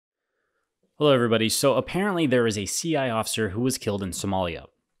Hello, everybody. So apparently there is a CIA officer who was killed in Somalia.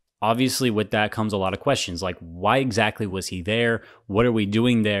 Obviously, with that comes a lot of questions, like why exactly was he there? What are we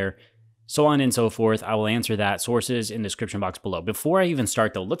doing there? So on and so forth. I will answer that. Sources in the description box below. Before I even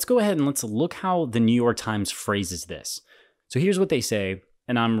start, though, let's go ahead and let's look how the New York Times phrases this. So here's what they say,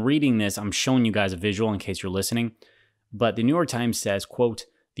 and I'm reading this. I'm showing you guys a visual in case you're listening. But the New York Times says, quote,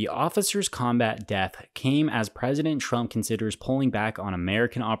 "The officer's combat death came as President Trump considers pulling back on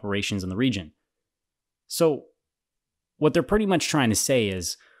American operations in the region." So what they're pretty much trying to say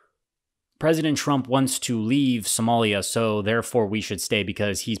is President Trump wants to leave Somalia, so therefore we should stay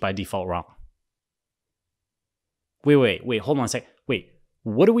because he's by default wrong. Wait, hold on a sec. Wait,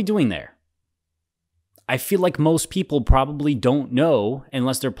 what are we doing there? I feel like most people probably don't know,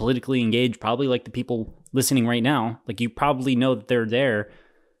 unless they're politically engaged, probably like the people listening right now. Like, you probably know that they're there.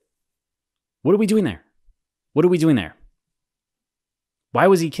 What are we doing there? What are we doing there? Why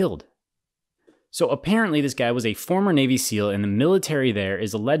was he killed? So apparently this guy was a former Navy SEAL, and the military there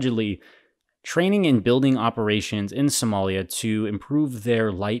is allegedly training and building operations in Somalia to improve their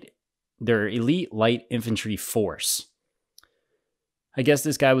elite light infantry force. I guess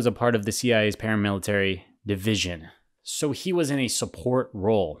this guy was a part of the CIA's paramilitary division. So he was in a support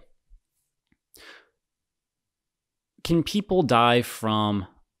role. Can people die from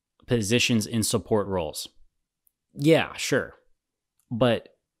positions in support roles? Yeah, sure. But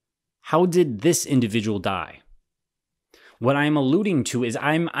how did this individual die? What I'm alluding to is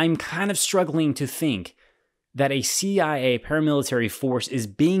I'm kind of struggling to think that a CIA paramilitary force is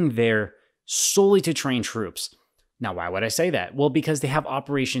being there solely to train troops. Now, why would I say that? Well, because they have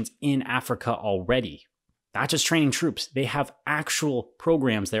operations in Africa already. Not just training troops. They have actual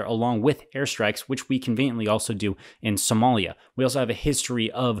programs there along with airstrikes, which we conveniently also do in Somalia. We also have a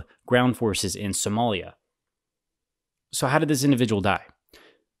history of ground forces in Somalia. So how did this individual die?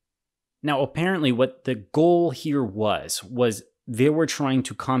 Now, apparently what the goal here was they were trying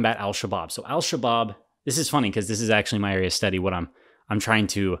to combat Al-Shabaab. So Al-Shabaab, this is funny because this is actually my area of study, what I'm trying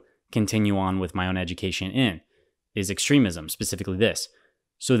to continue on with my own education in, is extremism, specifically this.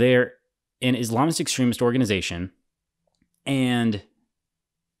 So they're an Islamist extremist organization, and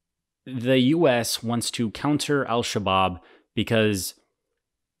the US wants to counter Al-Shabaab because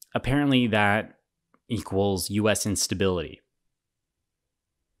apparently that equals US instability.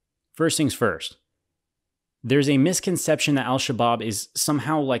 First things first, there's a misconception that Al-Shabaab is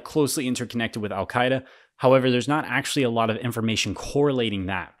somehow like closely interconnected with Al-Qaeda. However, there's not actually a lot of information correlating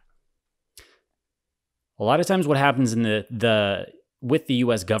that. A lot of times what happens in with the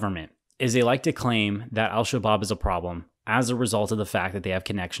US government is they like to claim that Al-Shabaab is a problem as a result of the fact that they have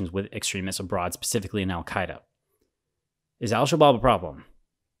connections with extremists abroad, specifically in Al-Qaeda. Is Al-Shabaab a problem?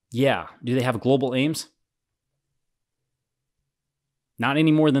 Yeah. Do they have global aims? Not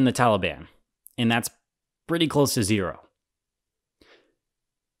any more than the Taliban, and that's pretty close to zero.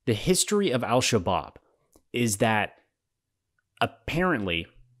 The history of Al-Shabaab is that apparently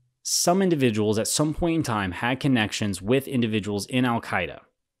some individuals at some point in time had connections with individuals in Al-Qaeda.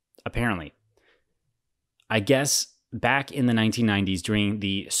 Apparently. I guess back in the 1990s during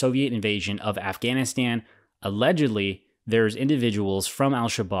the Soviet invasion of Afghanistan, allegedly there's individuals from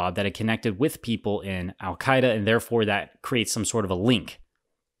Al-Shabaab that are connected with people in Al-Qaeda, and therefore that creates some sort of a link.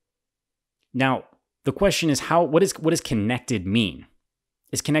 Now, the question is what does connected mean?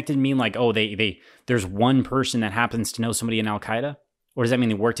 Is connected mean like, oh, there's one person that happens to know somebody in Al-Qaeda? Or does that mean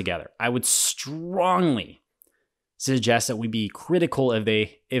they work together? I would strongly suggest that we be critical if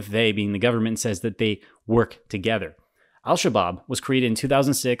they, being the government, says that they work together. Al-Shabaab was created in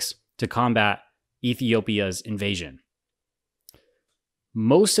 2006 to combat Ethiopia's invasion.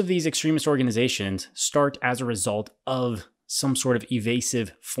 Most of these extremist organizations start as a result of some sort of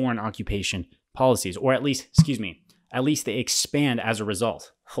evasive foreign occupation policies, or at least they expand as a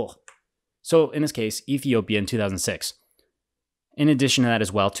result. So in this case, Ethiopia in 2006. In addition to that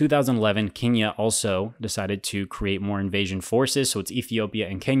as well, 2011, Kenya also decided to create more invasion forces. So it's Ethiopia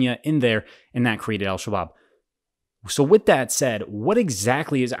and Kenya in there, and that created Al-Shabaab. So with that said, what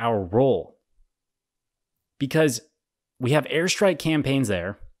exactly is our role? Because we have airstrike campaigns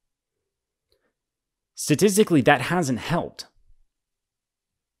there. Statistically, that hasn't helped.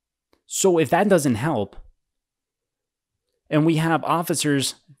 So if that doesn't help, and we have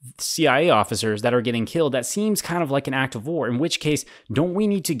officers, CIA officers, that are getting killed, that seems kind of like an act of war, in which case, don't we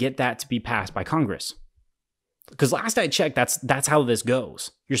need to get that to be passed by Congress? Because last I checked, that's how this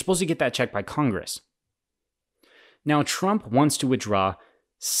goes. You're supposed to get that checked by Congress. Now, Trump wants to withdraw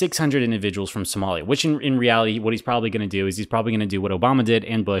 600 individuals from Somalia, which in reality, what he's probably going to do is he's probably going to do what Obama did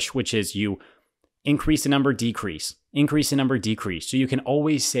and Bush, which is you increase the number, decrease, increase the number, decrease. So you can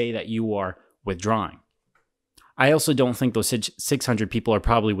always say that you are withdrawing. I also don't think those 600 people are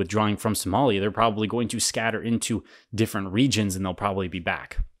probably withdrawing from Somalia. They're probably going to scatter into different regions and they'll probably be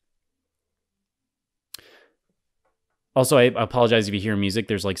back. Also, I apologize if you hear music.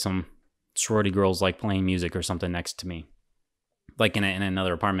 There's like some sorority girls like playing music or something next to me, like in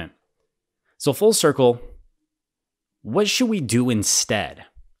another apartment. So full circle, what should we do instead?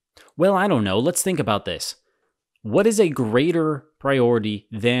 Well, I don't know. Let's think about this. What is a greater priority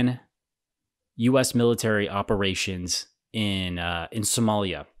than U.S. military operations in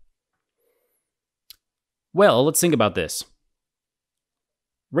Somalia? Well, let's think about this.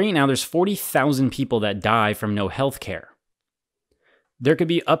 Right now, there's 40,000 people that die from no health care. There could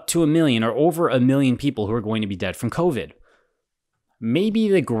be up to 1 million or over 1 million people who are going to be dead from COVID. Maybe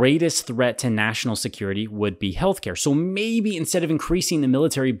the greatest threat to national security would be healthcare. So maybe instead of increasing the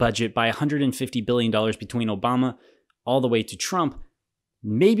military budget by $150 billion between Obama all the way to Trump,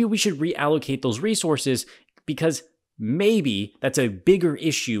 maybe we should reallocate those resources because maybe that's a bigger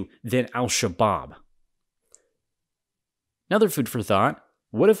issue than Al-Shabaab. Another food for thought,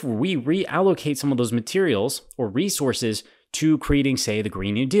 what if we reallocate some of those materials or resources to creating, say, the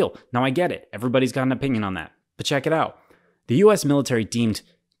Green New Deal? Now, I get it. Everybody's got an opinion on that. But check it out. The U.S. military deemed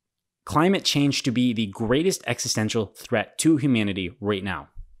climate change to be the greatest existential threat to humanity right now.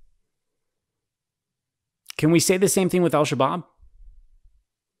 Can we say the same thing with Al-Shabaab?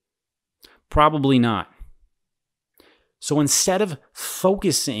 Probably not. So instead of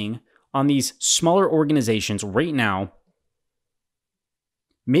focusing on these smaller organizations right now,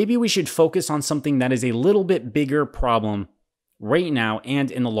 maybe we should focus on something that is a little bit bigger problem right now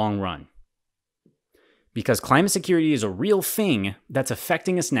and in the long run. Because climate security is a real thing that's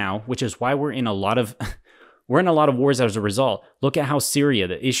affecting us now, which is why we're in a lot of wars as a result. Look at how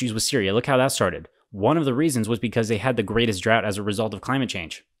the issues with Syria, look how that started. One of the reasons was because they had the greatest drought as a result of climate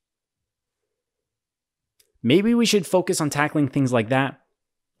change. Maybe we should focus on tackling things like that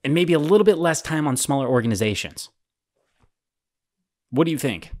and maybe a little bit less time on smaller organizations. What do you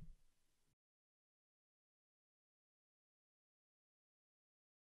think?